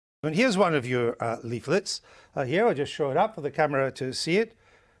And here's one of your leaflets. Here, I'll just show it up for the camera to see it.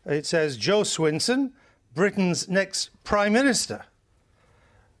 It says, Joe Swinson, Britain's next Prime Minister.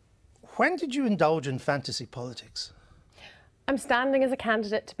 When did you indulge in fantasy politics? I'm standing as a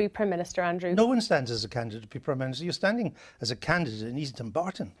candidate to be Prime Minister, Andrew. No one stands as a candidate to be Prime Minister. You're standing as a candidate in Easington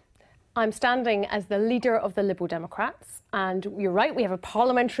Barton. I'm standing as the leader of the Lib Democrats, and you're right, we have a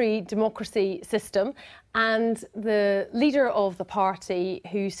parliamentary democracy system, and the leader of the party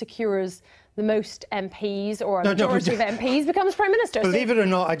who secures the most MPs or a majority of MPs becomes Prime Minister. Believe it or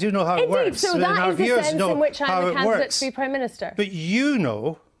not, I do know how it works. Indeed, so that is the sense in which I'm a candidate to be Prime Minister. But you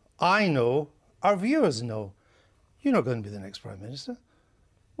know, I know, our viewers know, you're not going to be the next Prime Minister.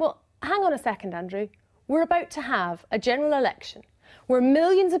 Well, hang on a second, Andrew. We're about to have a general election where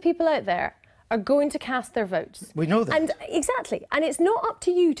millions of people out there are going to cast their votes. We know that. And exactly. And it's not up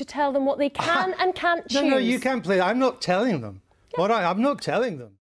to you to tell them what they can and can't choose. No, you can't play. I'm not telling them. Yeah. I'm not telling them.